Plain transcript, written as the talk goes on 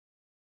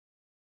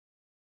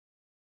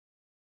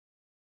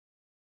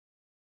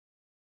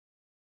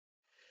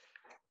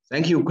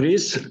Thank you,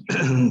 Chris.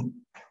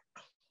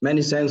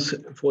 Many thanks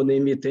for the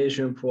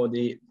invitation for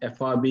the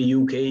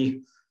FRB UK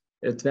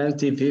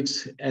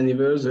 25th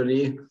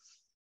anniversary.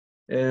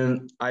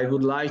 I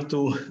would like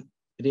to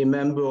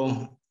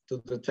remember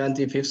to the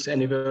 25th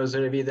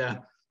anniversary with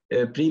a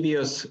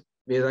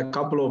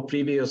couple of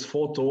previous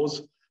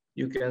photos.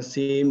 You can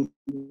see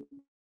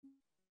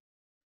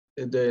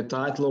the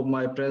title of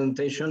my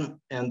presentation,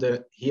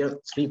 and here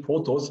 3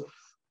 photos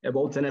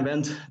about an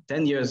event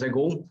 10 years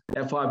ago,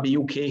 FRB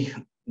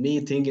UK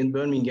meeting in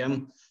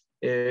Birmingham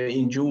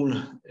in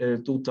June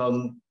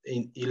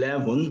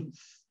 2011.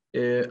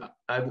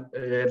 I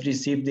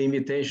received the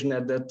invitation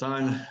at that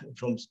time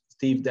from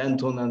Steve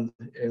Denton and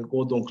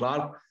Gordon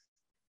Clark.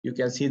 You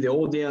can see the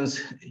audience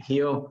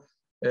here,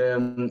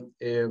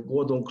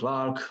 Gordon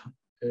Clark,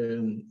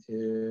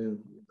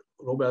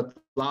 Robert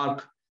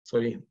Clark,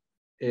 sorry,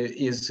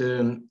 is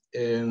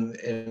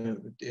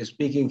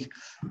speaking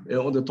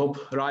on the top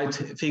right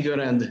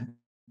figure, and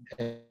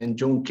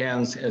John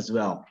Cairns as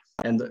well.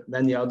 And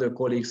many other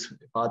colleagues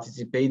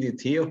participated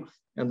here,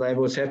 and I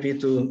was happy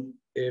to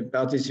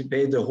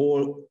participate the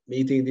whole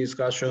meeting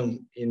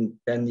discussion in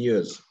 10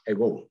 years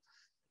ago.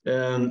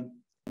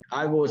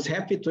 I was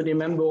happy to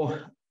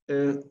remember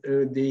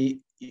the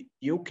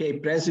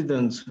UK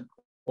presidents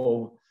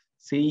of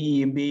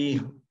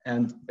CEB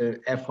and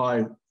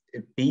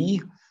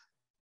FRP,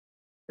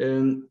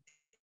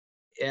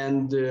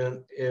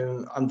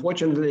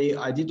 unfortunately,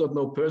 I did not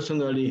know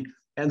personally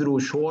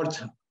Andrew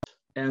Short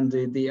and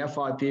the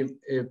FRP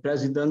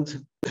president,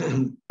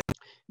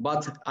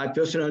 but I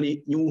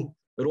personally knew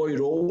Roy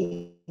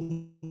Rowe.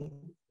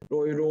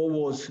 Roy Rowe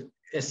was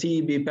a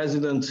CEB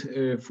president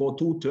for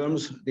 2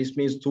 terms. This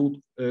means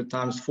 2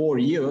 times 4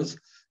 years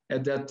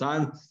at that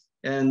time.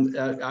 And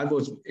I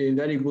was in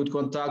very good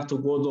contact to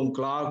Gordon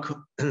Clark,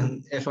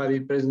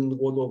 FRB president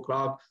Gordon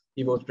Clark.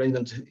 He was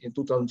president in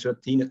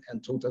 2013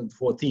 and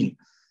 2014.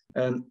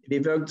 We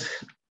worked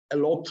a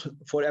lot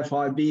for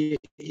FRB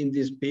in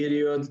this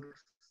period,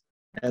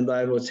 and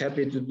I was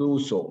happy to do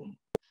so.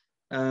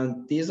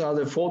 And these are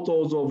the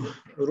photos of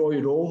Roy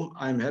Rowe.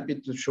 I'm happy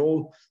to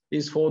show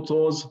these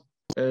photos,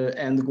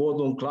 and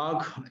Gordon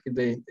Clark,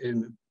 the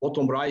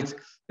bottom right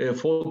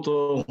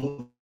photo.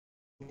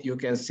 You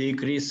can see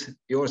Chris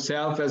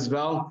yourself as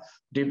well,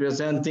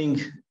 representing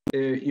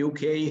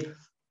UK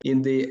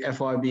in the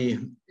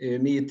FRB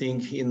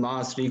meeting in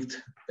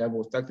Maastricht. There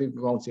was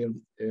Technical Council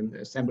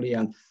Assembly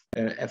and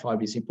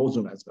FRB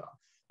Symposium as well.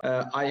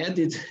 I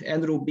added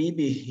Andrew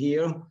Beebe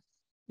here,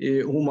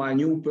 whom I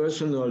knew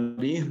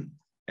personally,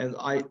 and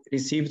I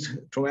received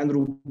from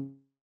Andrew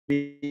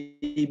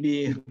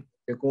Beebe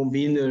the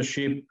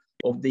convenership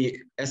of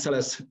the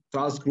SLS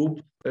task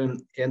group,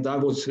 and I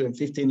was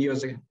 15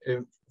 years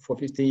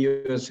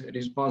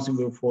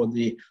responsible for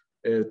the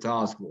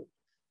task group.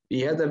 We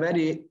had a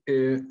very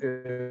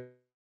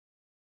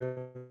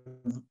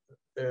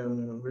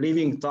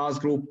living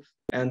task group,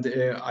 and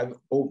I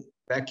go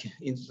back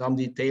in some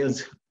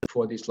details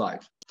for this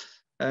slide.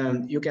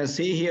 You can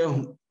see here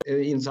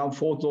in some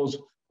photos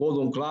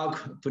Gordon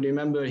Clark, to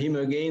remember him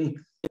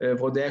again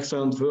for the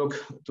excellent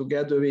work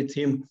together with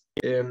him,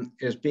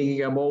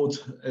 speaking about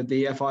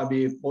the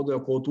FRB Model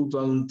Code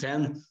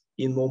 2010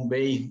 in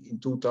Mumbai in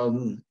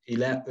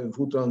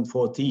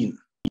 2014.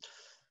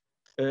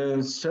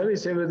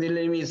 Serviceability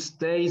limit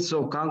states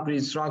of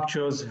concrete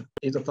structures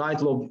is the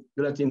title of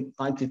Bulletin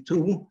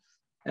 92.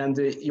 And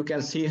you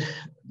can see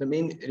the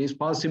main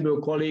responsible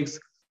colleagues: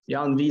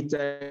 Jan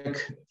Vitek,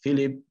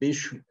 Philip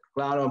Bish,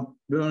 Clara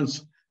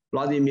Burns,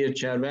 Vladimir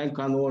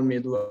Cervenka, Normi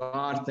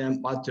Duarte,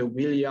 Matteo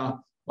Viglia,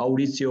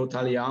 Maurizio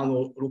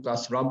Taliano,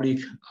 Lucas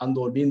Rablik,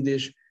 Andor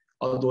Bindish,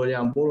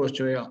 Adorian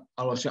Boroscio,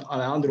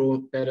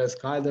 Alejandro Perez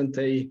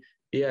Caidentei,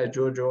 Pierre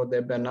Giorgio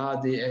De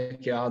Bernardi,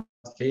 Eke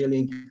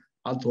Failing,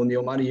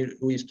 Antonio Marie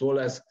Luis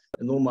Torres,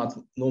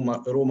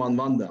 Roman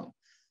Vanda.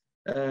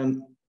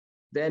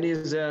 There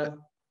is a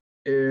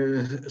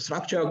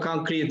structural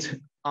concrete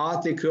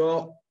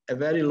article, a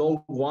very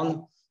long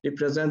one,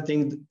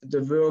 representing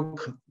the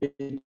work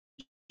which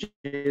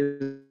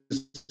is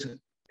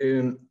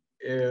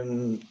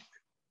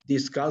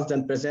discussed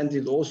and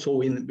presented also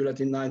in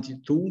Bulletin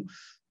 92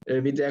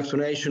 with the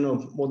explanation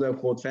of Model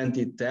Code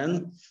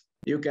 2010.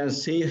 You can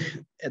see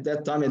at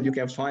that time, and you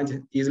can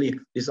find easily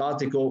this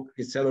article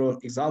with several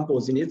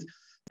examples in it.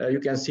 You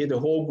can see the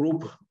whole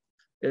group,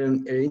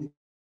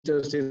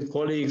 interested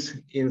colleagues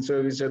in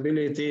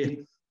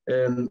serviceability,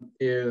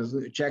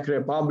 Czech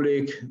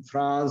Republic,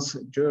 France,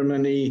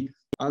 Germany,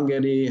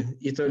 Hungary,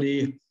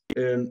 Italy,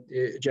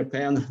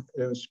 Japan,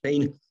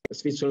 Spain,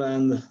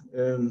 Switzerland,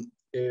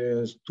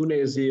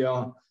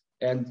 Tunisia,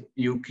 and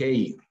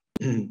UK.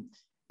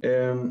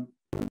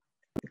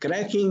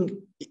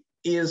 Cracking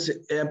is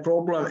a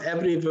problem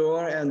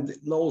everywhere and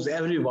knows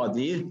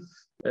everybody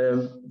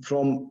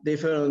from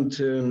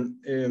different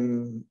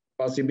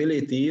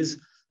possibilities.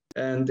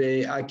 And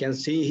I can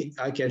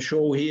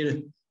show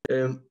here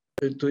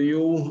to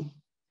you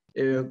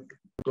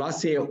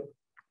glacial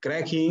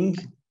cracking.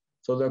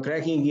 So the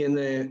cracking in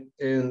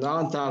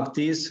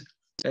Antarctic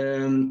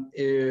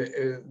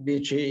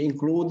which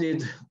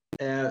included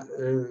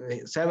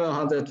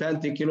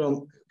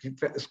 720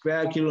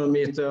 square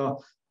kilometer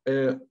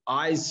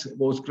ice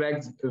was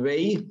cracked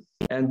away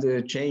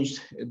and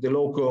changed the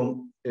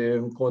local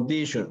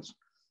conditions.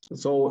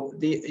 So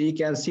you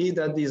can see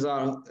that these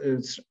are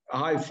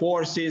high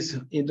forces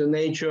in the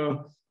nature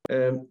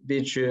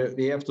which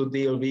we have to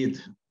deal with,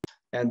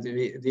 and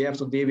we have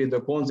to deal with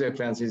the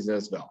consequences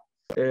as well.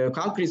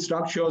 Concrete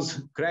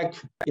structures crack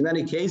in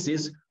many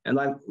cases, and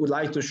I would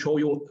like to show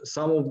you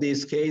some of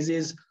these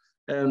cases.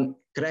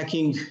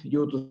 Cracking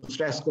due to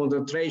stress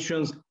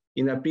concentrations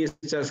in a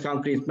pre-stressed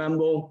concrete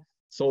member.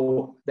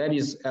 So there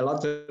is a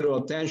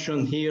lateral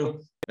tension here,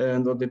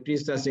 and the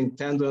pre-stressing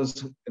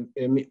tendons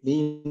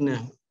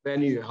mean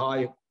very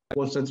high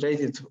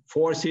concentrated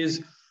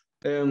forces,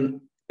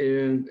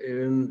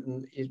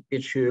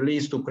 which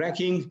leads to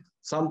cracking.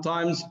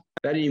 Sometimes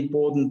very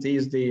important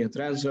is the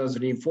transverse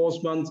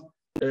reinforcement.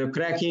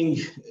 Cracking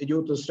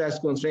due to stress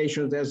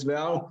concentrations as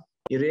well.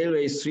 In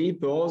railway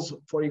sleepers,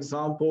 for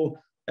example,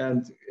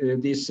 and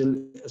this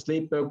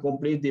sleeper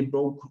completely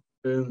broke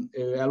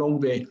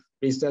along the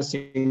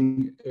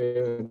pre-stressing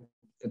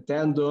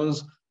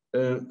tendons.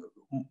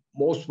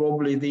 Most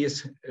probably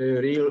these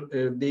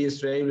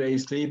railway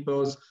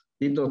sleepers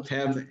did not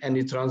have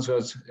any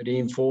transverse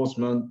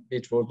reinforcement,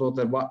 which was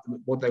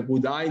not a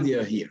good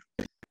idea here.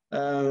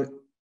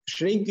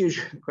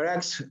 Shrinkage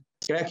cracks,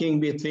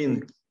 cracking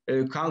between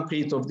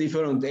concrete of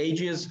different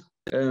ages.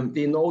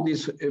 We know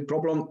this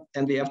problem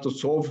and we have to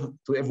solve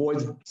to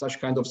avoid such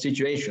kind of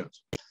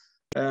situations.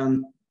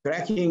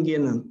 Cracking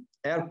in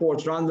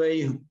airport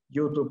runway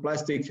due to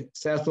plastic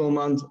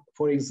settlement,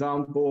 for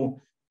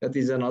example, that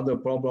is another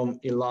problem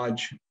in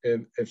large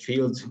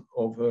fields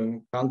of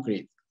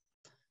concrete.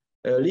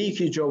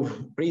 Leakage of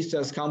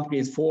pre-stressed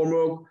concrete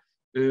formwork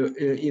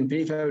in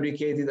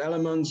prefabricated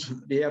elements.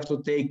 We have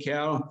to take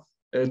care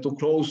to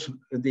close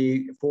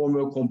the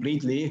formwork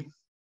completely.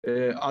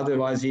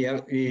 Otherwise,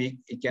 we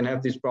can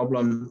have this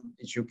problem,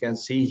 which you can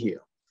see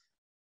here.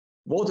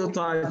 Water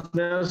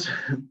tightness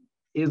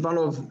is one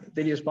of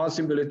the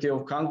responsibility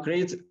of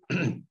concrete.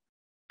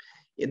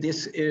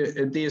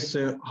 These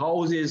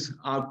houses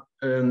are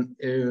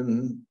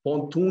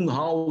pontoon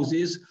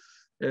houses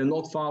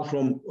not far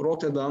from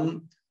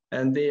Rotterdam,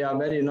 and they are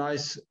very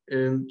nice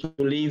to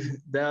live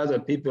there.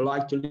 The people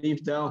like to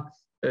live there,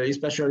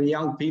 especially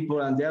young people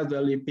and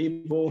elderly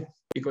people,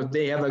 because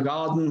they have a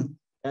garden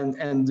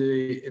and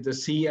the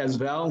sea as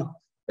well.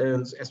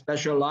 A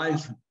special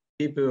life,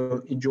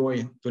 people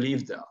enjoy to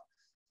live there.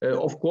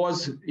 Of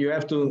course, you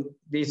have to,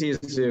 this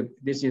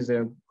is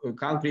a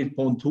concrete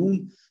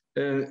pontoon.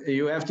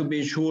 You have to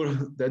be sure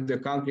that the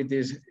concrete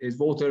is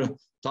water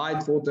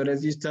tight, water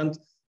resistant,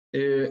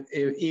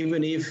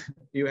 even if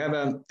you have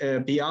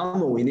a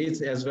piano in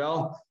it as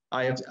well.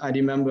 I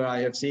remember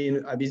I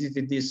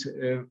visited these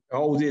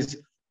houses,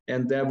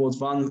 and there was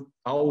one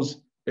house,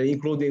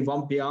 including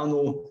one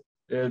piano,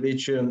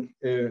 which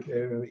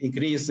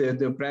increased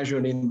the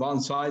pressure in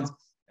one side,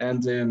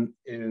 and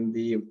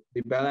the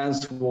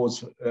balance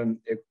was,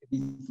 it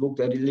looked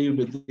a little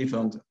bit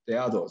different than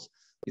the others.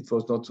 It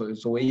was not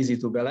so easy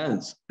to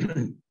balance.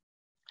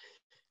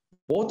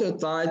 Water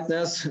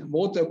tightness,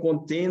 water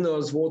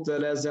containers, water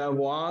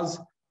reservoirs,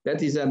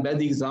 that is a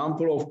bad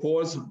example, of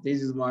course.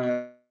 This is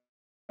I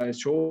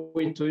show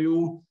it to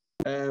you.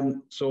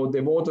 So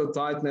the water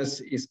tightness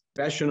is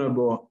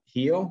fashionable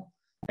here.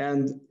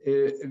 And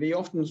we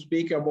often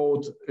speak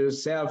about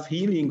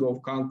self-healing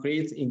of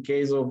concrete in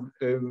case of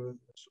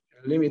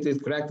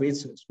limited crack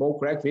widths, small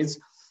crack widths.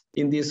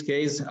 In this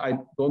case, I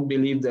don't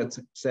believe that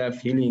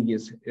self-healing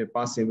is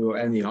possible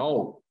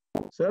anyhow.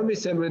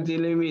 Serviceability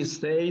limit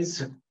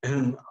states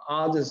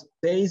are the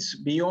states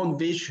beyond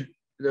which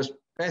the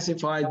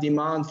specified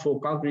demand for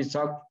concrete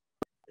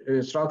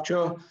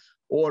structure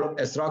or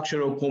a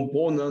structural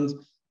component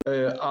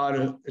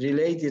are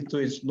related to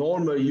its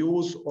normal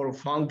use or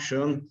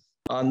function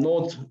are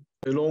not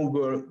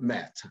longer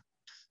met.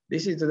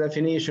 This is the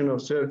definition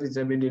of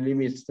serviceability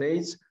limit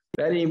states.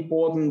 Very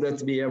important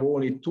that we have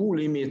only two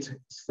limit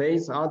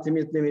states,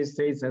 ultimate limit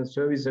states and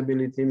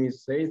serviceability limit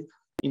states.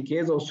 In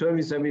case of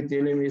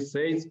serviceability limit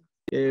states,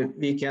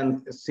 we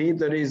can see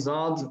the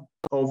result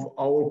of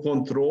our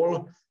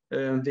control.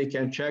 They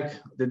can check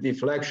the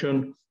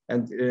deflection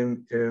and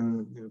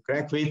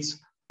crack widths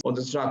on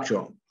the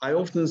structure. I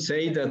often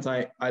say that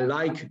I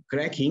like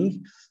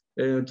cracking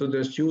to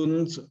the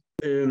students,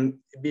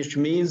 which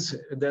means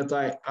that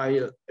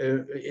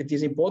it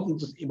is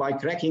important, by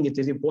cracking, it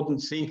is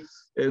important to see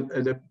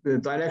the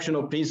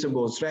directional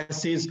principal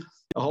stresses,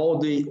 how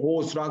the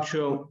whole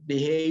structure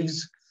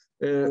behaves,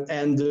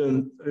 and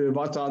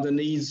what are the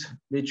needs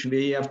which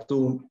we have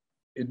to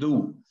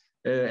do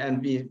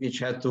and which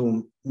have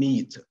to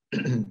meet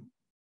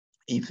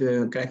if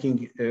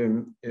cracking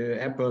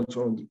happens,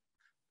 or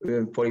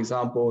for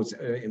example,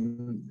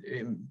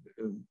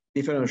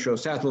 differential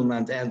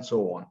settlement and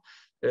so on.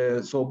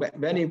 So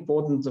very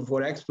important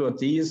for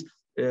expertise,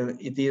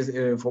 it is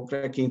for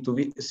cracking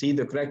to see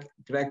the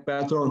crack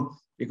pattern,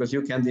 because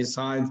you can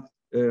decide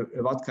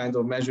what kind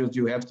of measures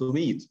you have to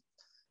meet.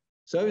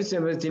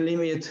 Serviceability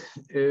limit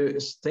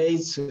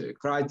states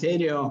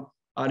criteria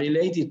are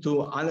related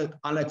to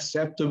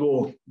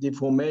unacceptable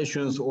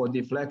deformations or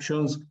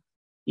deflections,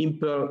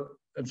 impaired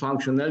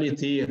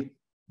functionality,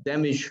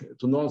 damage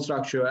to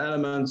non-structural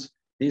elements,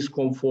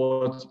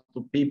 discomfort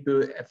to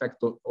people,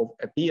 effect of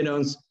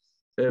appearance,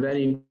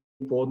 very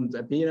important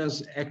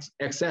appearance,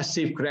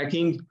 excessive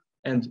cracking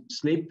and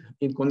slip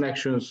in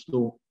connections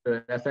to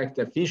affect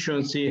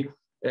efficiency,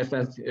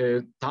 affect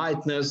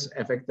tightness,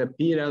 affect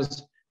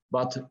appearance,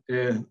 but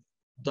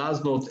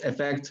does not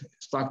affect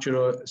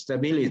structural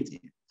stability.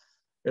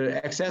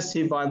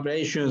 Excessive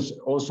vibrations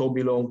also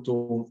belong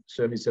to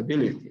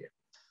serviceability.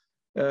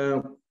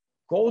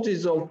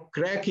 Causes of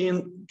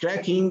cracking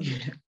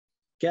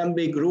can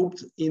be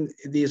grouped in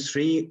these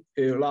three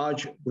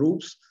large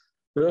groups.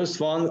 First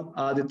one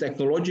are the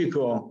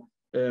technological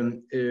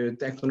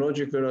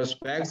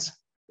aspects,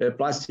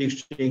 plastic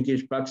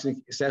shrinkage, plastic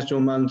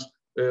settlement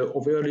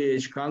of early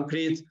age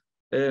concrete,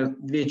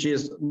 which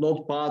is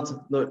not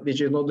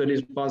the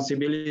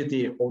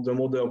responsibility of the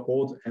model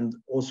code and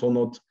also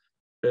not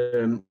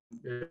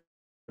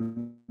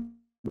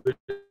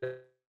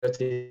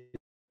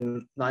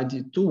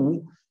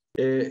 92.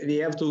 We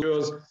have to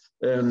use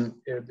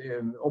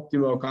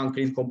optimal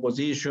concrete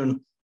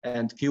composition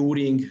and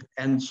curing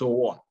and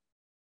so on.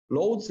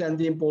 Loads and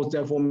imposed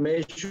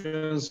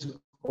deformations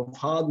of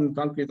hardened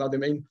concrete are the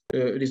main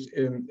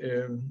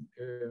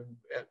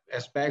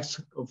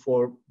aspects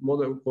for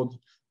model code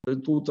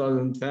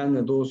 2010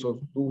 and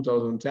also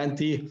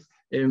 2020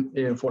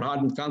 for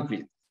hardened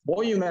concrete.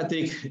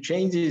 Volumetric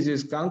changes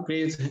in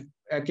concrete,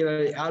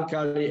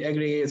 alkali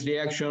aggregate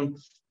reaction,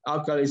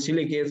 alkali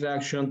silicate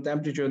reaction,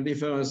 temperature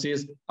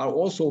differences are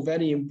also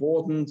very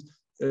important.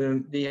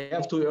 We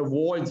have to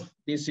avoid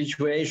these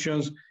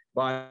situations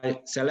by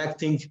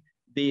selecting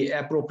the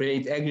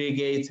appropriate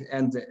aggregate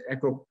and the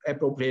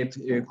appropriate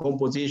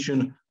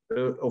composition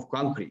of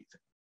concrete.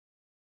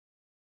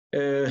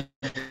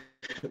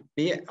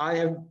 I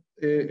have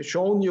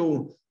shown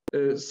you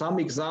some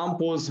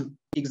examples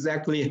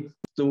exactly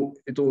to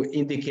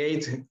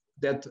indicate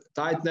that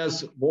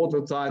tightness,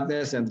 water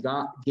tightness, and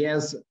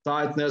gas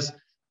tightness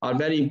are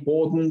very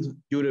important.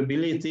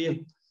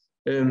 Durability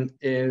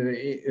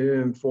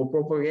for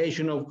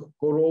propagation of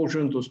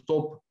corrosion, to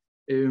stop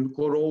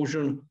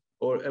corrosion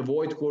or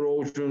avoid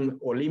corrosion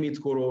or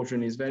limit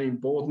corrosion is very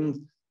important.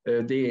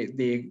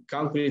 The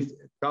concrete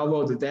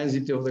cover, the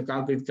density of the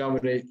concrete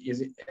cover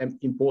is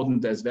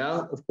important as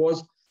well, of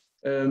course.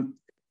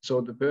 So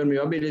the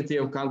permeability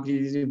of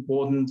concrete is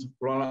important.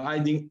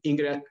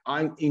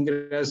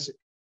 Ingress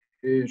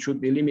should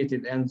be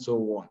limited and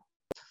so on.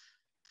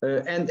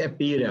 And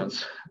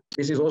appearance.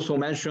 This is also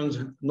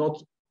mentioned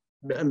not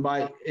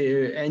by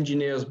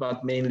engineers,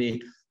 but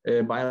mainly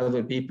by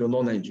other people,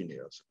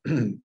 non-engineers.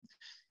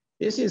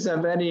 This is a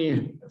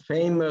very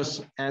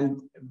famous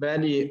and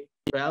very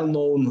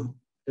well-known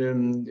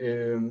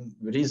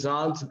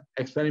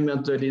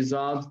experimental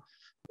result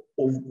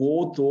of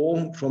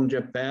Goto from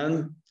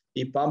Japan.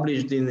 He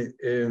published in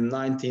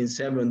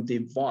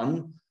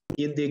 1971,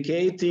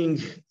 indicating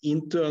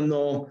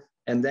internal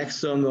and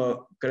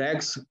external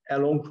cracks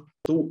along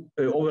two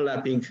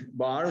overlapping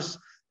bars.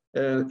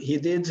 He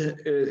did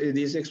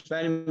these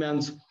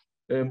experiments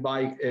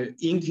by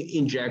ink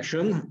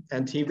injection,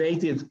 and he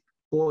waited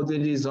for the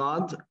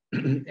result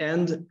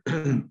and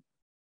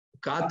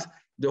cut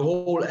the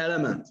whole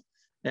element.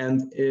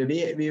 And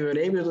we were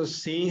able to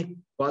see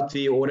what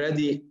we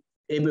already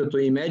able to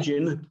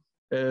imagine,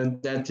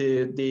 that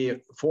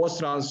the force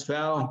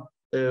transfer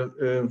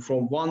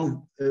from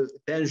one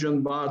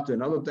tension bar to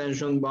another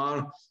tension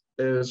bar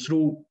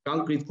through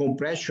concrete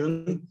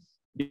compression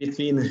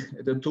between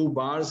the two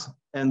bars,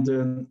 and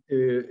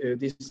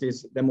this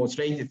is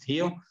demonstrated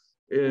here.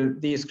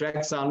 These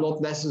cracks are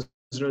not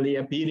necessarily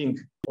appearing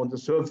on the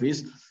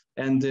surface,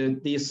 and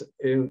these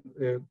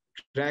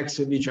cracks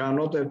which are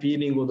not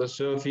appearing on the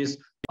surface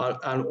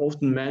are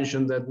often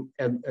mentioned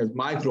as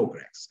micro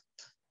cracks.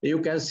 You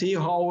can see,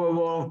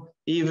 however,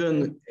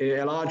 even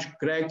a large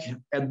crack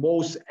at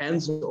both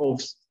ends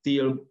of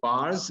steel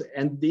bars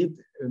and the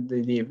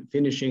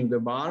finishing the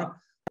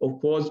bar, of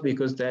course,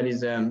 because there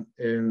is a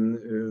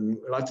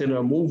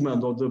lateral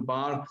movement of the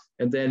bar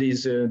and there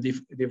is a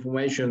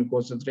deformation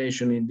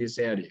concentration in this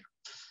area.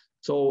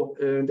 So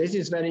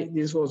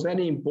this was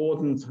very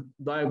important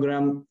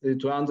diagram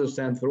to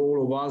understand for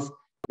all of us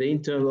the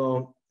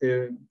internal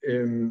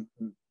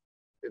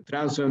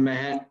transfer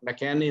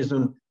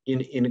mechanism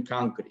in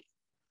concrete.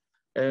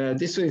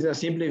 This is a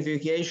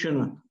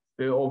simplification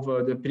of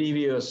the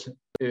previous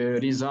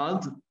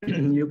result.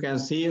 You can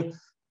see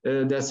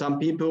that some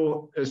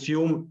people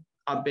assume,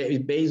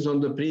 based on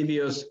the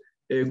previous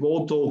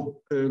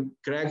Goto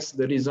cracks,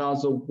 the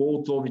results of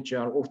Goto, which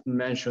are often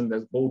mentioned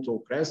as Goto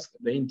cracks,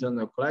 the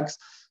internal cracks,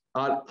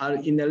 are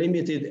in a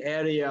limited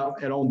area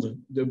around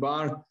the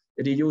bar,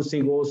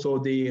 reducing also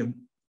the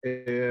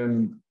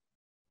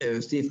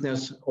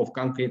stiffness of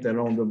concrete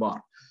around the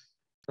bar.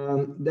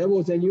 There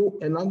was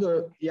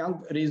another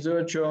young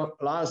researcher,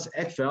 Lars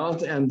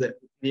Ekfeldt, and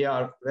we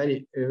are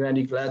very,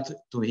 very glad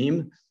to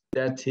him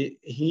that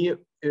he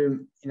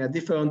in a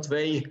different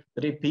way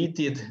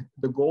repeated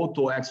the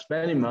GOTO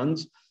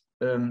experiment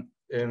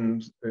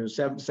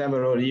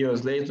several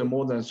years later,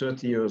 more than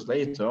 30 years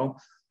later.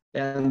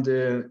 And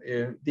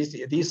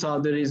these are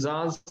the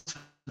results.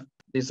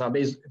 This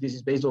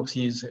is based on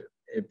his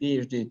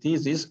PhD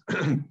thesis.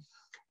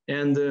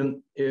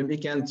 And we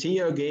can see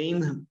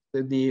again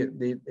that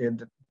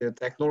the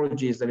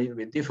technology is a little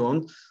bit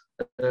different,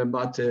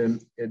 but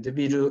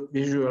the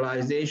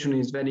visualization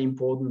is very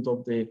important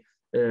of the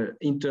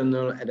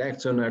internal and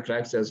external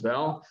cracks as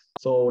well.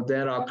 So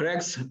there are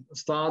cracks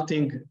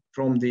starting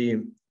from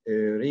the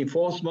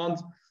reinforcement,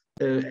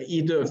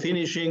 either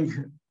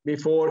finishing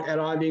before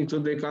arriving to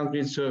the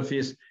concrete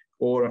surface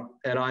or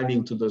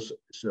arriving to the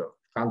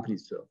concrete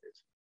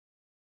surface.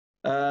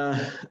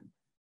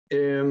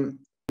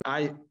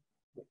 I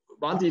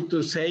wanted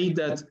to say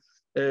that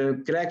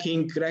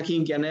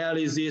cracking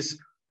analysis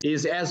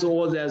is as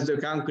old as the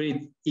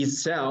concrete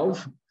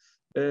itself.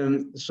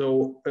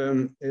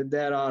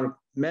 There are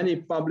many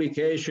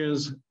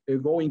publications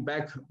going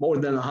back more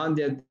than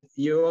 100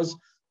 years,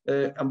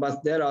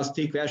 but there are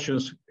still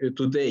questions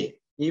today.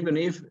 Even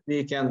if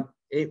we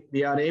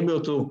are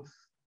able to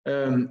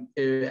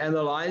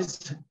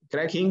analyze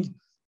cracking,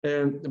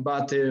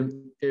 but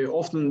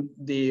often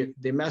the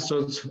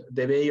methods,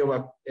 the way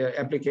of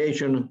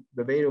application,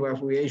 the way of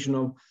application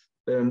of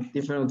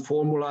different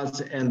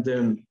formulas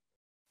and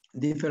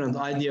different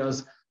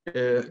ideas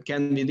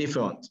can be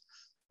different.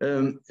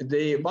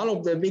 One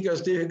of the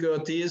biggest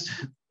difficulties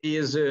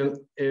is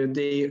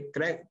the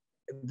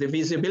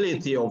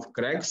visibility of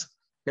cracks.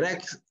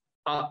 Cracks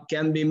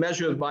can be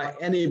measured by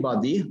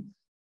anybody,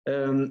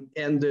 and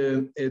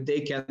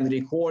they can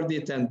record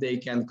it and they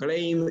can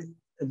claim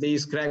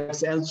these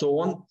cracks and so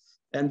on.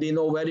 And we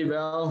know very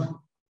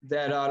well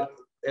there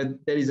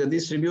is a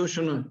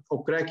distribution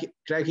of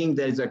cracking.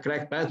 There is a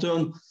crack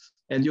pattern,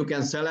 and you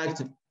can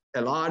select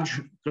a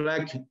large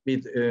crack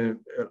with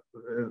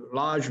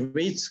large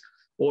width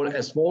or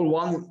a small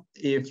one.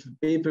 If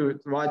people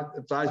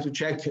try to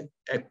check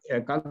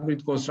a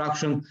concrete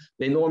construction,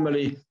 they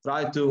normally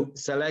try to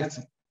select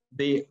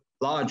the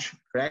large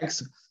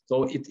cracks.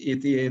 So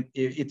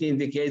it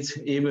indicates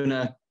even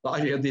a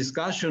larger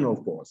discussion,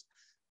 of course.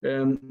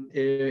 In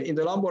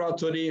the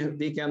laboratory,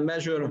 we can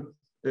measure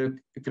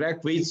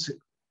crack widths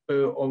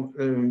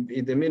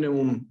in the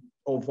minimum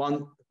of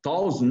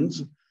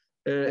 1,000,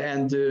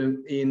 and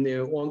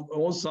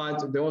on-site,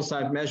 the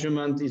on-site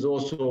measurement is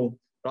also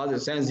rather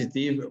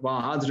sensitive,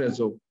 100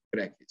 of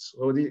crack widths.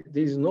 So there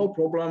is no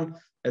problem,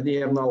 and we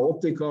have now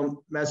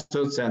optical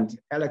methods and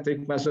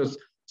electric methods,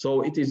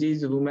 so it is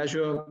easy to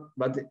measure,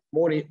 but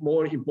more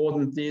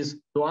important is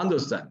to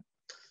understand.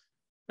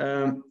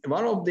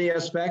 One of the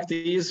aspects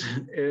is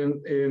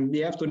we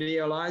have to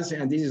realize,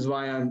 and this is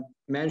why I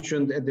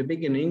mentioned at the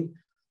beginning,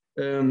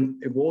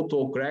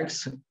 GOTO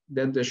cracks,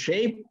 that the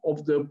shape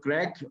of the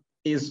crack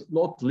is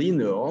not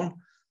linear.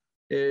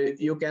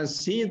 You can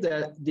see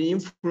that the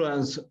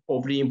influence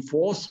of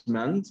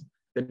reinforcement,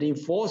 the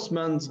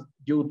reinforcement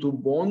due to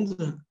bond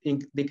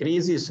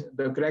decreases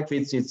the crack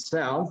width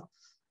itself,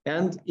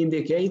 and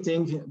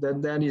indicating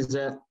that there is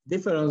a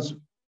difference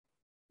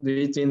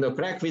between the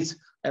crack width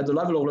at the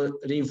level of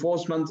the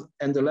reinforcement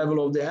and the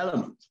level of the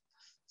element.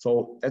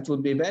 So that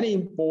would be very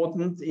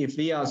important if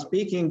we are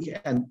speaking,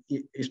 and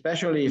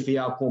especially if we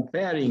are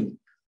comparing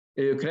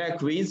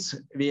crack widths,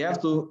 we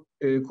have to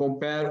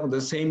compare on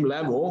the same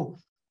level,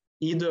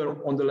 either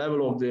on the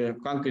level of the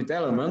concrete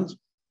element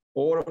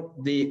or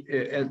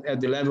at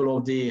the level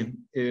of the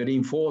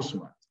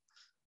reinforcement.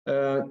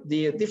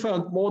 The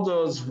different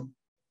models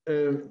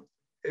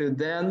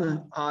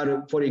then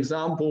are, for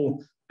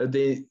example,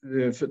 the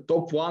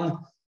top one,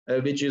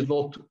 which is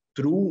not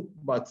true,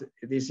 but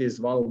this is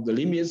one of the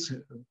limits.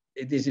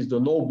 This is the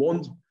no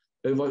bond,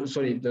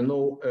 the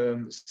no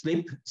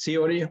slip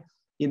theory.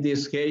 In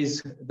this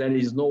case, there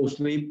is no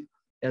slip,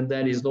 and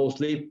there is no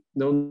slip,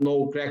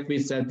 no crack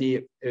width at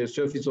the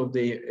surface of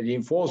the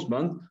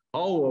reinforcement.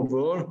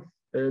 However,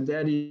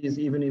 there is,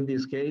 even in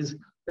this case,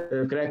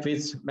 crack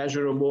width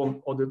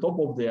measurable on the top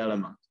of the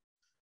element.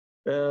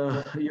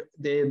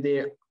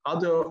 The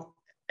other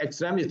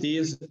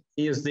extremities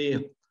is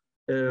the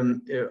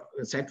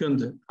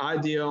second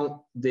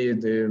ideal,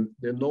 the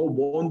no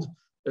bond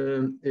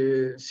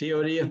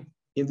theory.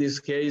 In this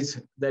case,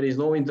 there is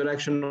no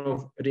interaction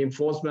of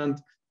reinforcement,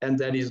 and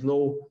there is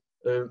no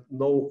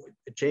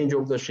change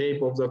of the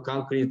shape of the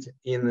concrete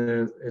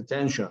in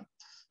tension.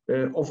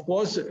 Of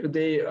course,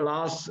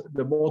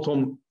 the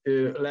bottom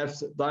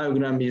left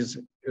diagram is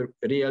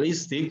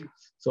realistic.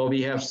 So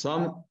we have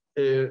some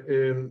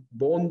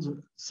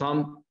bond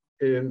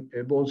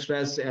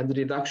stress and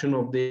reduction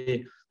of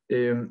the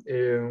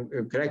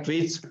crack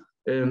width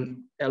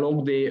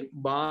along the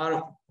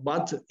bar,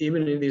 but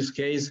even in this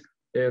case,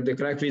 the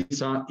crack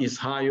width is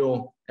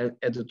higher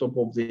at the top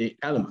of the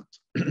element.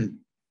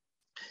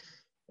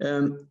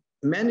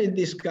 Many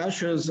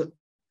discussions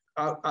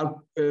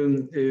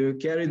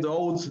carried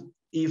out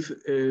if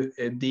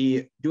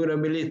the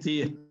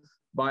durability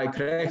by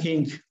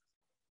cracking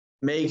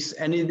makes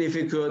any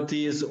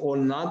difficulties or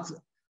not.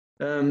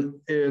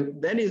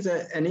 That is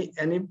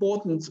an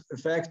important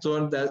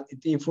factor that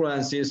it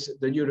influences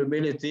the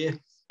durability,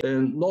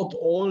 not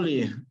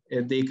only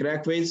the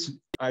crack weights.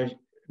 I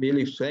will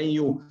explain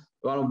you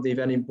one of the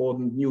very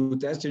important new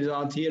test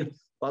results here,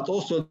 but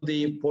also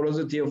the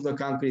porosity of the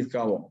concrete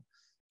cover.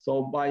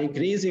 So by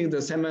increasing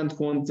the cement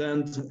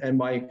content and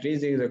by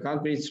increasing the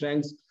concrete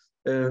strength,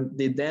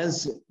 the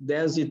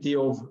density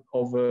of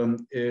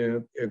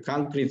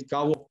concrete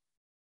cover,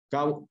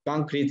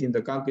 concrete in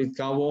the concrete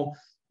cover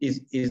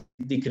is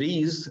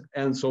decreased,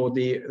 and so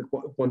the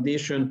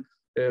condition,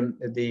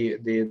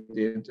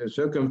 the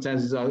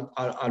circumstances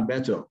are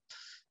better.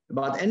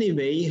 But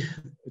anyway,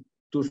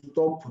 to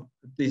stop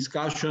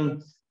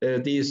discussion,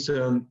 these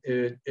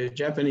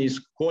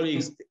Japanese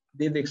colleagues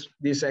did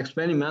this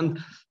experiment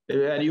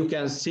where you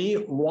can see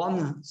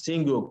one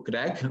single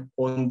crack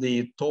on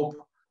the top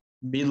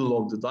middle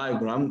of the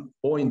diagram,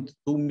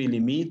 0.2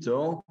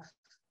 millimeter,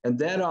 and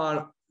there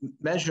are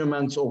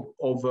measurements of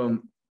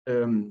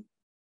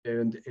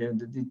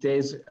the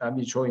details I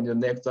will show in the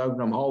next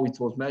diagram how it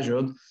was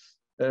measured.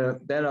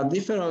 There are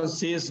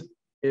differences,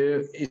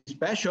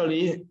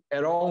 especially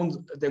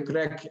around the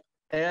cracked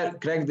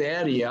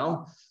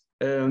area.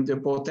 The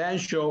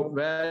potential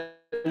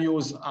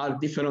values are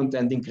different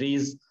and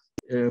increase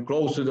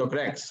close to the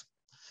cracks.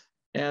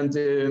 And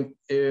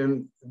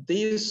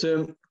this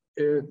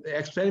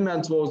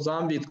experiment was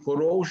done with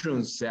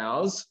corrosion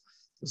cells.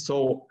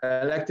 So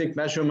electric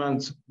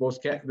measurements were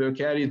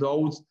carried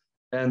out,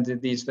 and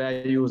these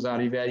values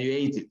are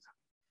evaluated.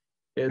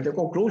 The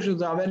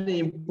conclusions are very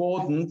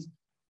important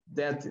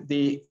that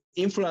the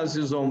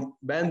influences on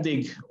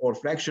bending or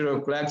fractural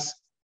cracks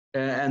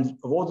and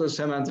water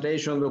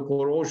cementation, the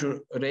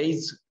corrosion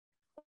rates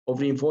of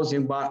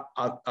reinforcing bar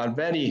are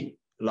very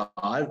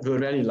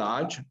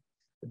large.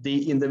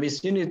 In the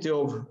vicinity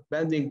of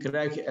bending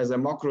crack as a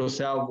macro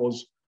cell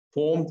was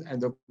formed,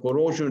 and the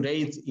corrosion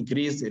rate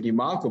increased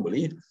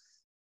remarkably.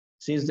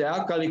 Since the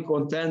alkali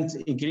content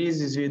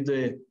increases with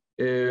the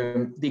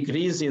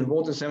decrease in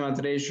water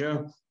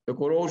cementation, the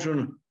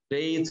corrosion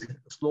rate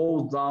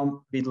slows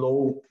down with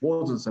low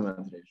water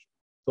cementation.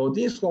 So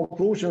these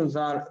conclusions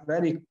are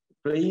very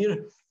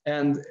clear,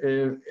 and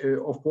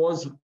of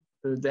course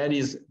there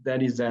is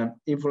an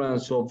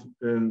influence of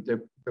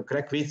the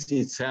crack width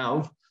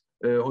itself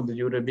on the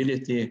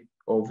durability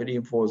of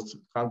reinforced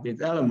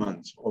concrete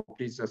elements or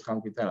precast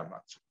concrete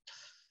elements.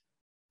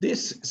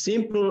 This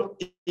simple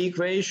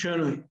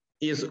equation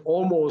is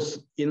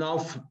almost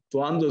enough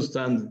to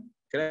understand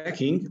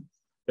cracking,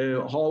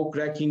 how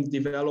cracking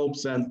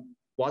develops and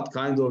what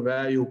kind of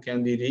value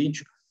can be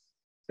reached.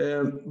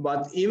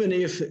 But even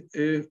if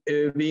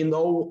we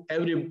know,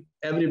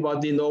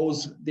 everybody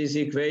knows this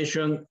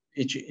equation,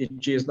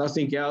 it is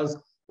nothing else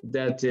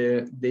that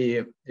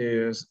the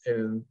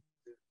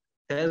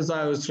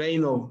tensile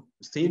strain of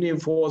steel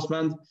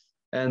reinforcement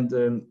and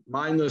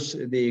minus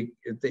the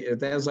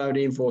tensile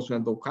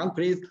reinforcement of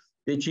concrete,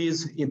 which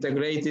is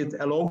integrated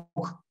along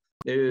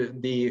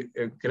the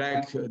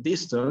crack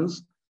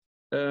distance.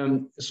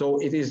 So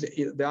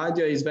the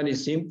idea is very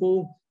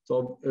simple.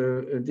 So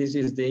this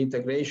is the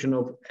integration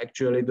of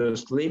actually the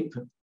slip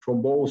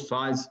from both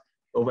sides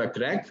of a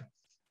crack.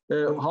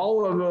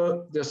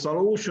 However, the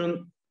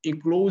solution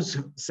includes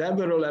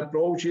several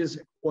approaches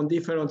on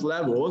different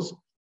levels,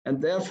 and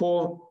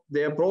therefore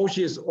the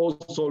approaches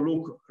also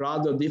look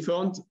rather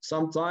different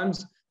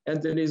sometimes,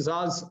 and the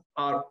results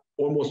are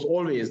almost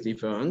always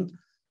different.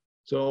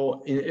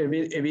 So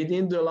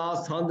within the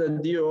last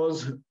 100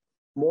 years,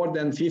 more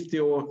than 50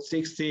 or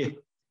 60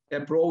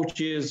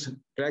 approaches,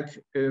 crack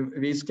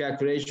width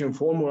calculation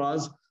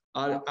formulas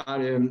are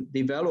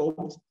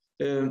developed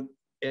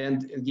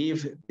and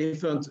give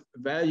different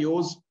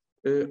values.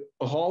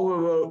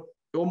 However,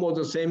 almost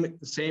the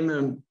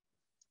same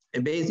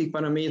basic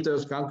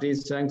parameters, concrete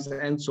strength,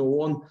 and so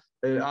on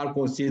are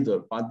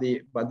considered, but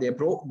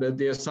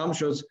the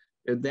assumptions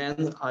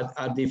then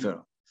are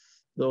different.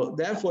 So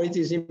therefore, it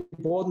is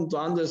important to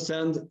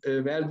understand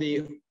where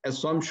the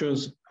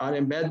assumptions are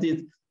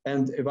embedded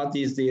and what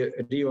is the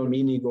real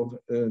meaning of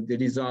the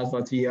results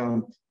that we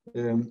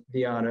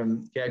are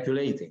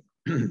calculating.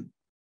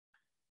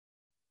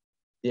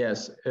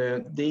 Yes,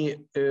 the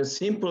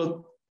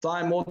simple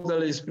time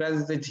model is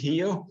presented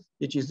here,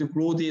 which is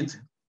included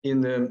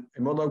in the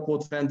Model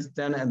Code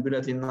 2010 and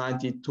Bulletin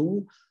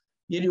 92.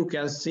 Here you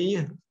can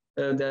see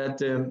that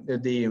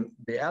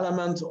the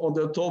element on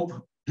the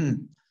top,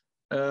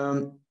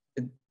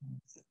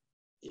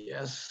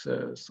 yes,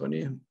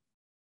 sorry.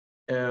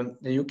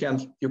 You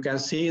can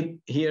see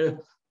here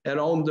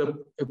around the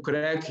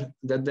crack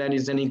that there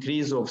is an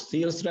increase of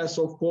steel stress,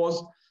 of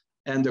course,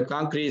 and the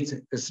concrete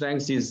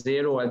strength is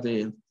 0 at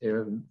the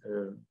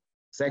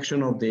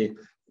section of the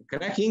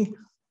cracking.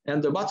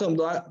 And the bottom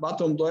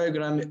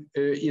diagram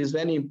is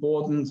very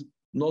important,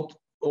 not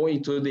only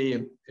to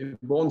the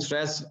bone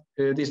stress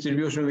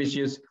distribution, which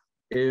is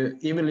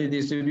evenly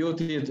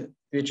distributed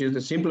which is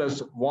the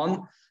simplest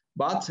one,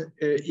 but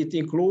it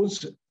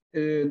includes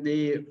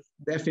the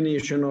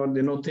definition or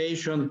the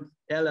notation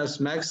LS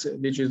max,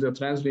 which is the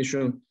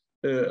transmission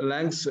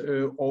length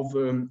of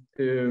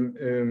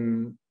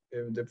the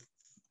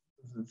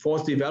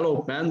force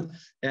development,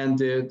 and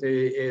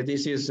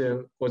this is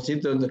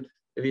considered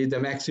with the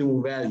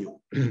maximum value.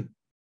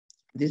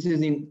 This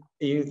is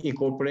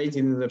incorporated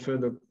in the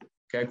further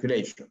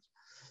calculations.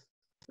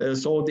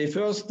 So the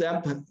first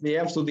step, we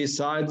have to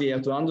decide, we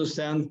have to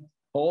understand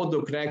how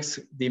the cracks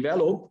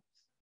develop.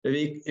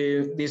 We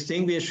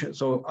distinguish,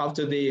 so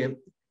after the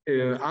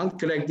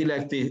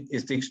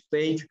uncharacteristic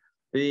stage,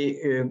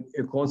 we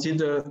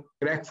consider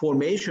crack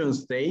formation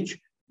stage,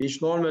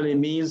 which normally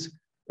means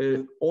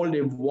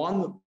only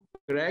one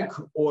crack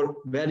or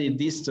very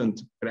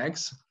distant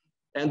cracks.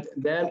 And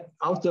then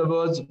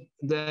afterwards,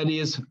 there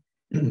is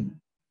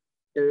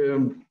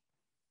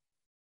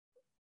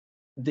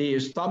the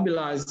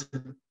stabilized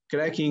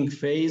cracking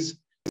phase.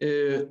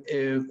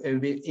 In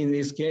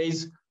this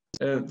case,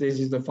 this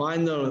is the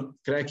final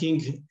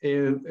cracking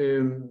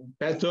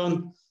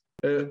pattern.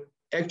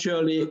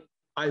 Actually,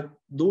 I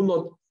do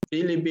not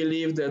really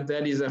believe that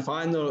there is a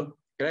final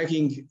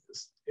cracking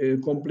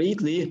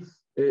completely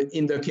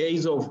in the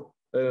case of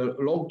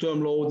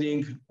long-term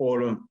loading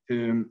or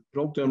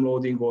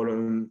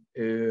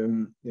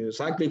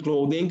cyclic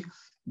loading,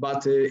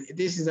 but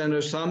this is an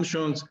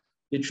assumption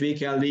which we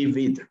can live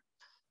with.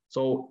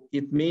 So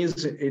it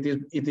means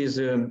it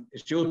is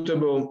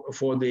suitable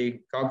for the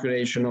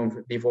calculation of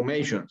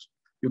deformations.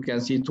 You can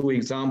see two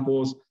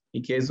examples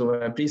in case of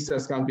a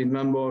pre-stressed concrete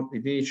member,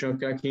 with initial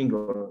cracking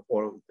or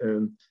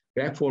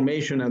crack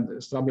formation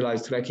and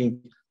stabilized cracking,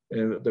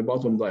 the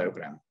bottom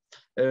diagram.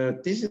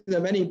 This is a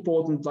very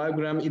important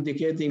diagram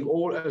indicating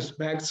all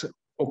aspects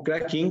of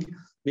cracking,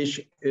 which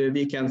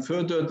we can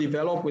further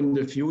develop in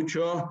the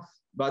future,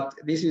 but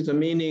this is the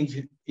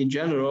meaning in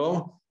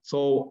general.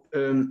 So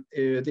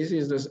this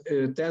is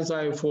the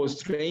tensile force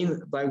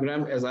strain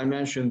diagram, as I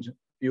mentioned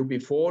you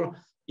before,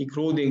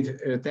 including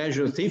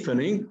tension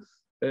stiffening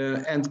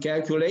and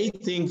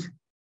calculating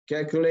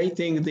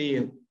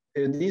the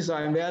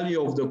design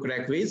value of the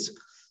crack width,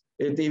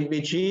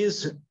 which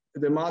is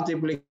the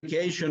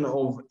multiplication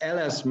of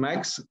LS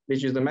max,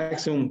 which is the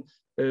maximum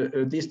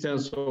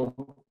distance of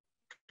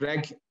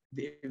crack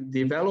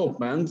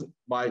development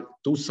by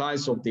two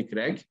sides of the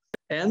crack,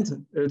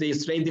 and the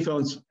strain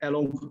difference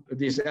along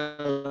this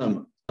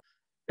element.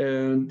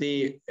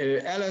 The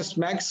LS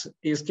max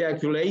is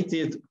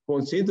calculated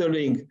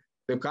considering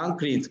the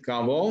concrete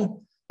cover.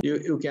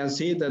 You can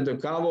see that the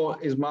cover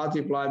is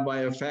multiplied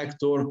by a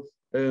factor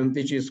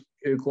which is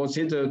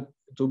considered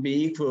to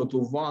be equal to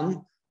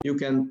 1. You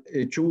can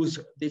choose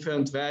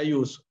different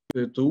values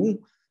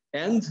too,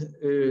 and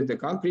the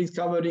concrete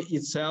cover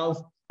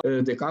itself,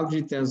 the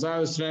concrete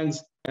tensile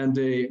strength, and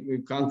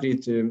the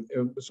concrete,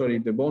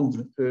 the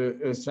bond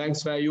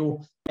strength value,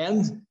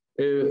 and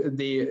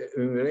the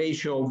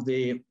ratio of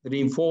the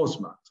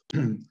reinforcement.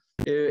 There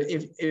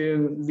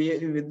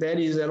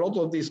is a lot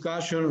of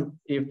discussion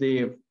if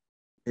the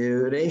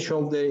ratio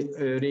of the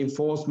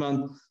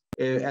reinforcement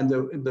and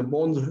the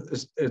bond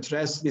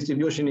stress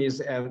distribution is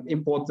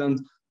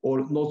important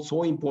or not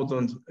so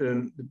important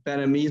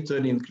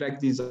parameter in crack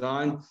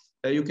design.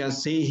 You can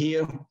see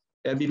here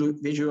a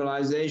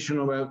visualization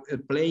of a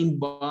plain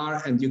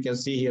bar, and you can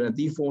see here a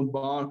deformed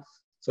bar.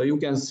 So you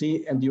can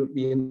see, and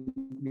we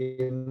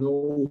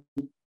know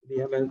we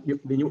have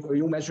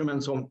new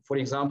measurements on, for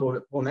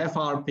example, on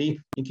FRP.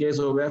 In case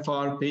of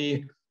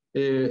FRP,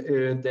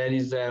 there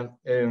is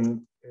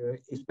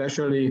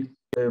especially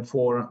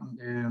for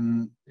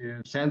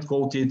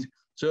sand-coated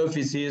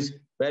surfaces,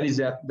 there is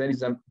a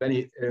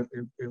very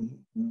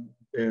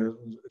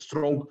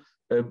strong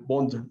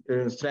bond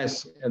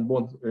stress and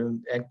bond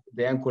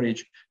the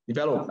anchorage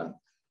development.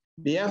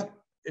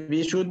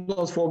 We should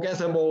not forget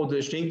about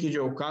the shrinkage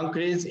of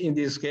concrete. In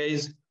this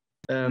case,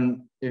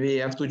 we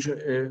have to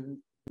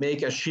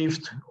make a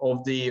shift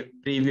of the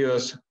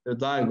previous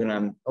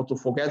diagram, not to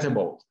forget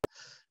about.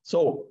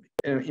 So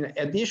in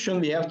addition,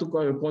 we have to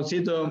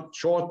consider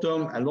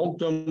short-term and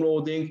long-term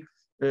loading,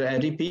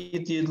 and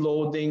repeated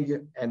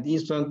loading and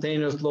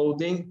instantaneous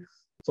loading.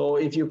 So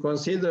if you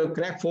consider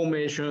crack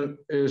formation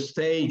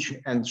stage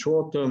and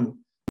short-term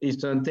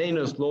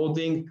instantaneous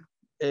loading,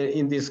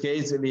 in this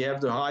case, we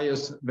have the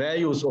highest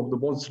values of the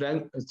bond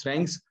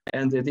strength,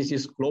 and this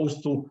is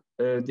close to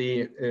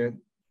the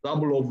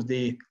double of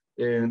the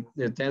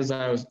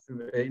tensile,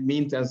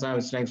 mean tensile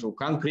strength of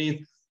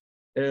concrete.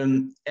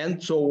 And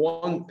so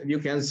on. You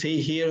can see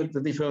here the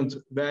different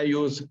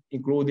values,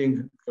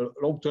 including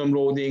long-term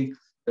loading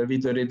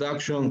with the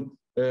reduction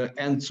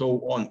and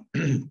so on.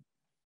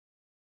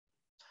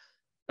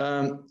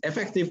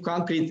 Effective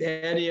concrete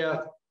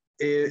area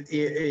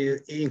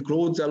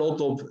includes a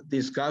lot of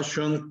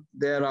discussion.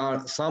 There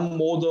are some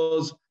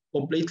models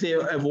completely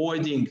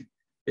avoiding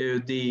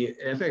the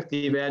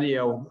effective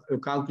area of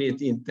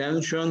concrete in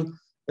tension.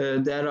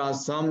 There are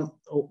some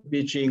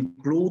which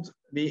include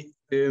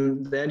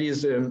there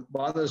is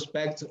one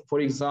aspect, for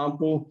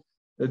example,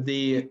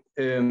 the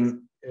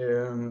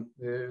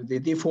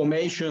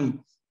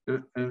deformation,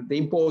 the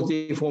import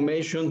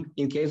deformation.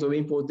 In case of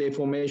import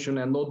deformation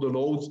and not the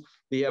loads,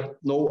 we have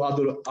no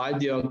other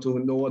idea,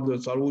 no other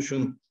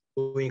solution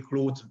to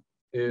include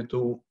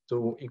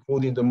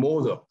in the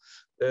model.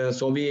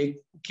 So we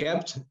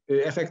kept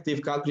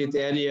effective concrete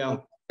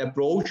area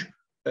approach,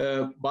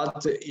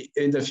 but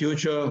in the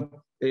future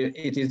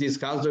it is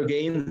discussed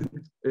again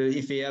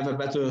if we have a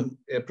better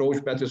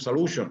approach, better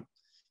solution.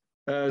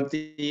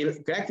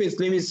 The crack width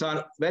limits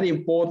are very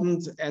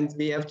important, and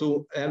we have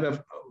to have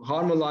a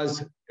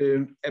harmonized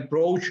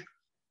approach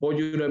for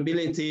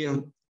durability,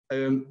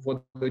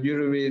 for the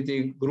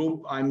durability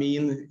group, I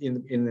mean,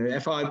 in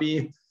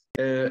FIB,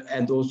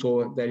 and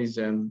also there is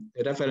a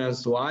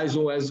reference to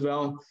ISO as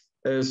well.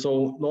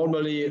 So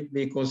normally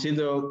we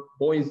consider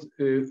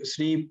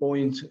 0.3,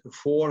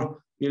 0.4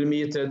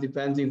 millimeter,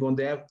 depending on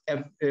the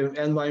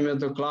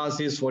environmental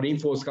classes for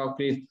reinforced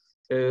concrete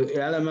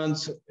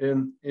elements,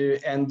 and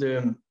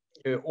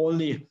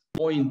only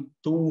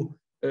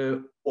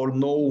 0.2 or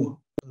no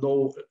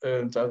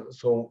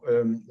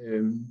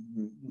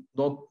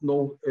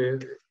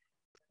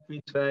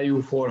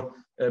value for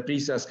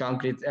precast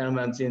concrete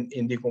elements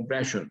in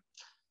decompression.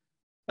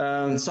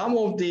 Some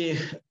of the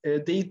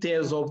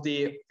details of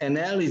the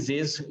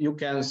analysis you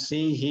can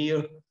see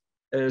here,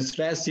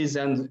 stresses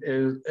and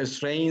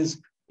strains,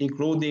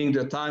 including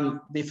the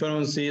time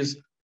differences.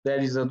 There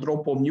is a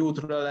drop of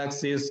neutral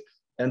axis,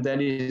 and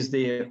there is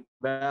the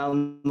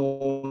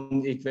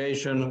well-known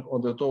equation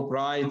on the top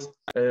right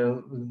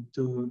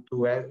to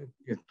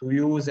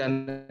use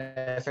an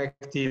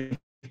effective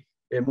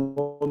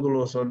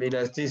modulus of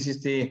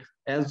elasticity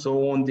and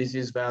so on. This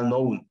is well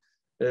known.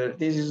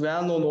 This is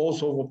well known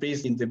also for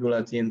precast in the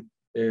bulletin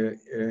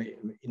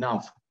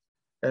enough.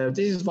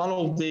 This is one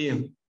of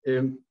the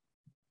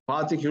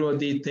particular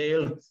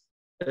detail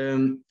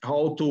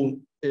how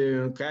to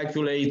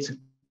calculate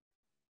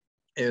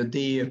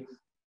the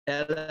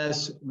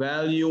LS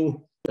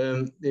value.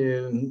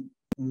 In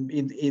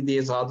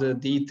these other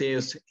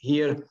details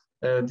here,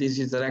 this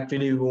is the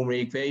equilibrium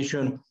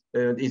equation.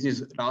 This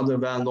is rather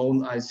well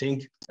known, I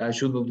think. I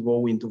shouldn't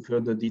go into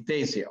further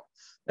details here.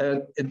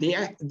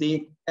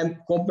 The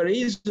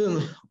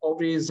comparison of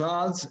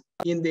results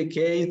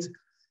indicate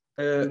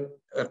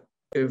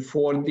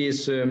for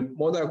this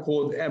model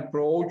code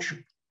approach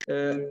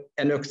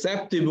an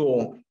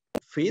acceptable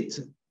fit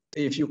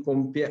if you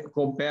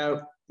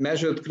compare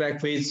measured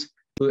crack widths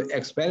to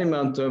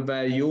experimental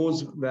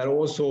values, where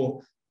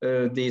also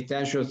the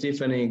tension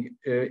stiffening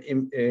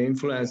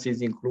influence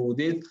is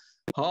included.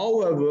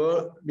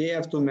 However, we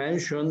have to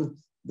mention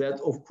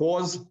that, of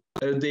course,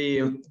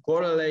 the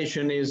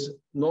correlation is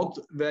not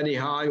very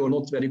high or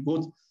not very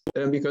good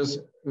because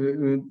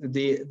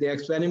the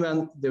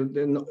experiment,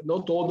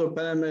 not all the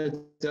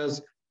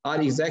parameters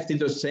are exactly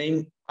the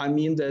same. I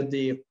mean that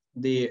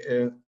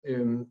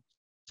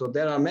so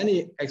there are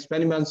many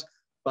experiments,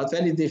 but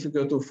very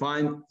difficult to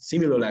find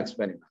similar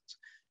experiments.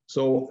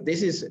 So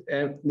this is,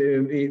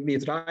 we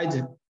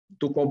tried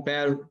to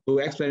compare to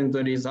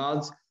experimental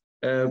results,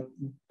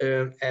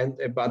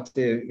 but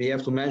we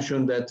have to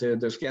mention that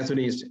the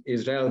scattering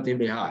is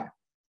relatively high.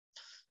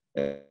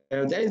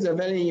 There is a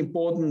very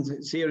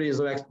important series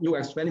of new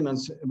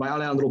experiments by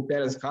Alejandro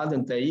Perez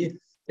Caldentei.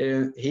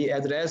 He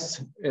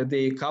addressed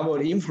the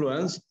cover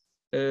influence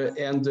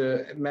and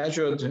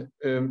measured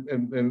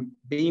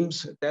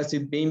beams,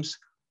 tested beams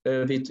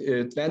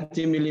with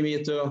 20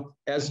 millimeter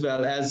as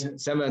well as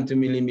 70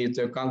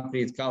 millimeter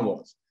concrete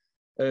covers.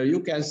 You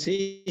can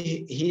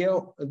see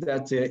here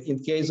that in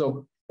case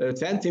of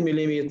 20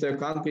 millimeter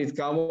concrete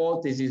cover,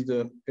 this is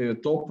the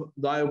top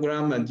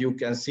diagram, and you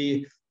can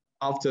see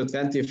after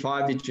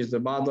 25, which is the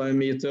bar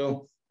diameter,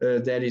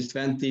 there is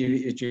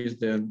 20, which is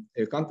the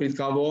concrete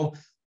cover,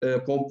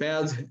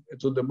 compared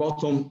to the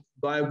bottom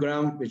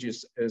diagram, which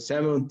is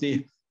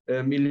 70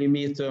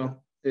 millimeter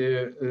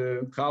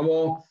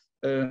cover.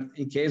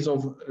 In case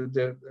of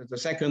the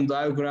second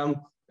diagram,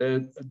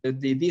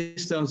 the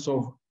distance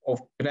of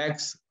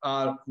cracks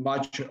are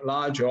much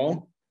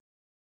larger.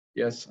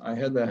 Yes, I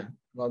had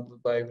another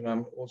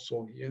diagram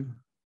also here.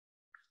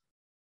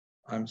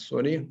 I'm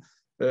sorry.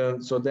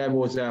 So there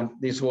was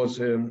this was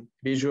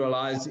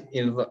visualized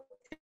in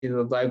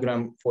the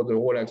diagram for the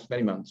whole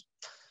experiment.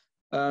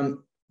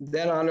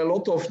 There are a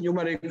lot of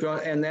numerical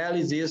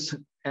analysis,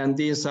 and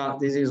this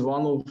is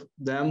one of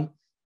them,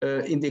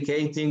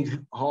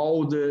 indicating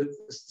how the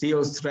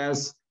steel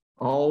stress,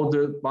 how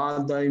the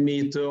bar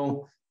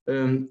diameter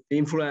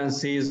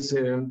influences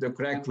the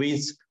crack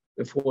width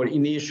for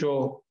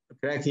initial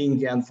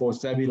cracking and for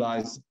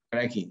stabilized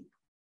cracking.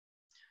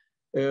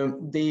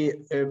 The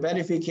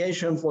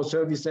verification for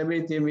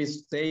serviceability with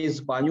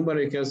stays by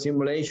numerical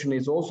simulation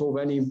is also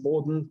very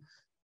important,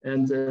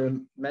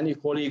 and many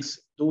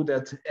colleagues do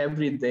that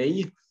every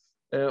day.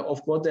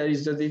 Of course, there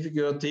is the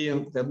difficulty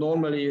that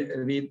normally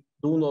we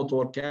do not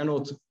or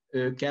cannot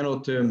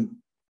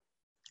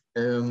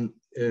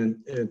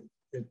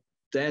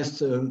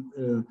test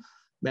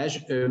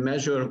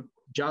measure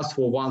just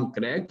for one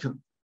crack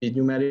with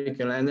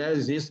numerical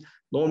analysis.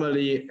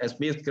 Normally, a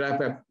Smith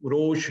crack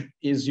approach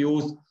is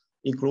used,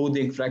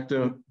 including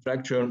fracture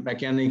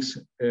mechanics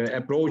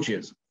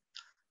approaches.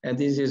 And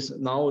this is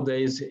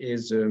nowadays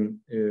is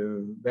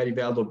very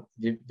well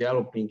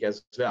developing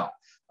as well.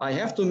 I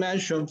have to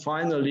mention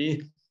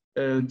finally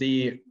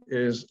the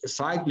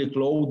cyclic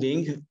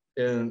loading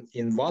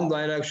in one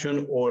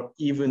direction or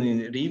even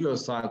in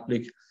reverse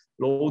cyclic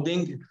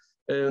loading.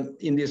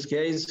 In this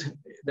case,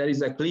 there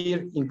is a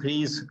clear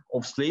increase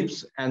of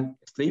slips and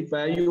slip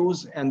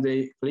values and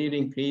the clear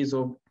increase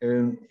of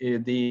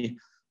the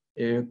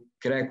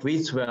crack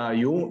width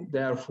value,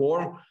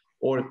 therefore,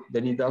 or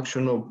the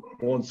reduction of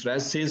bone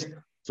stresses.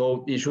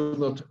 So we should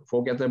not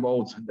forget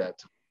about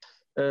that.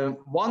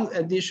 One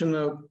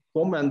additional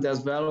comment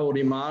as well, or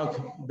remark,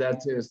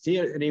 that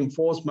steel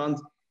reinforcement,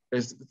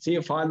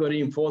 steel fiber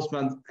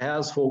reinforcement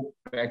has for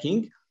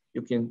cracking.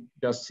 You can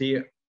just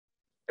see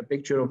a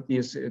picture of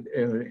this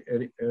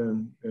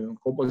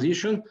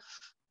composition.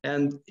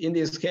 And in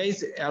this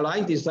case, I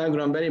like this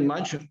diagram very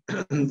much.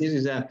 This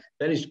is a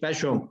very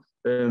special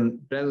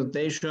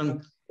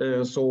presentation.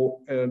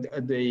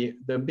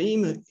 The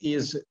beam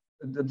is,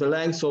 the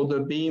length of the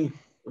beam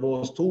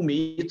was 2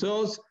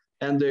 meters,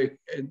 and the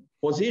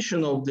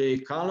position of the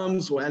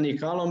columns, or any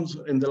columns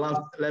in the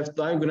left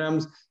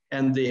diagrams,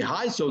 and the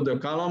height of the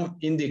column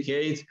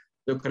indicate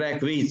the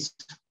crack width.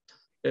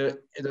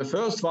 The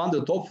first one,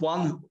 the top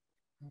one,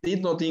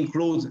 did not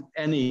include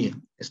any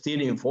steel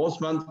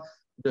reinforcement.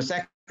 The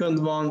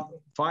second one,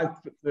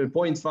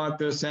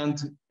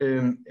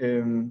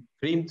 5.5%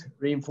 crimped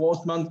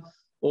reinforcement,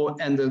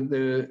 and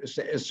the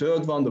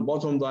third one, the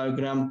bottom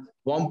diagram,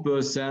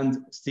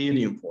 1% steel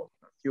reinforcement.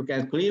 You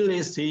can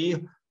clearly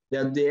see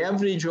that the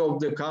average of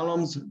the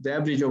columns, the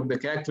average of the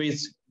crack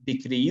width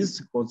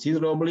decreased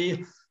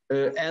considerably,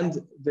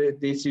 and the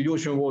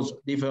distribution was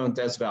different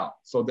as well.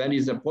 So there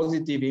is a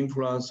positive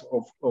influence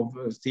of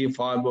steel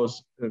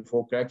fibers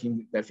for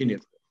cracking,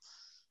 definitely.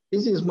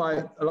 This is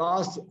my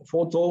last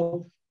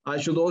photo. I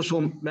should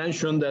also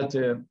mention that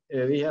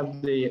we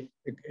have the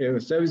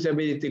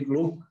serviceability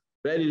group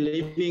very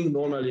living.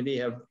 Normally we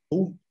have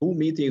two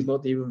meetings,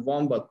 not even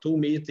one, but 2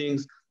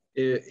 meetings,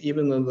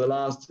 even in the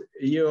last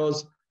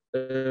years,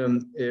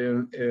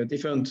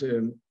 different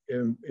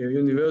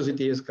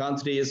universities,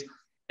 countries,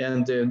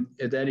 and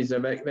there is a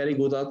very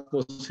good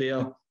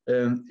atmosphere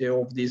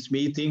of these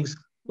meetings.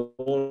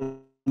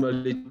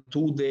 Normally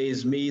 2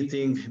 days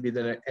meeting with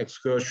an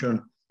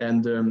excursion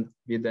and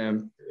with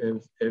a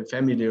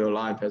familiar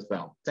life as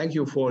well. Thank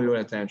you for your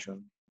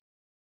attention.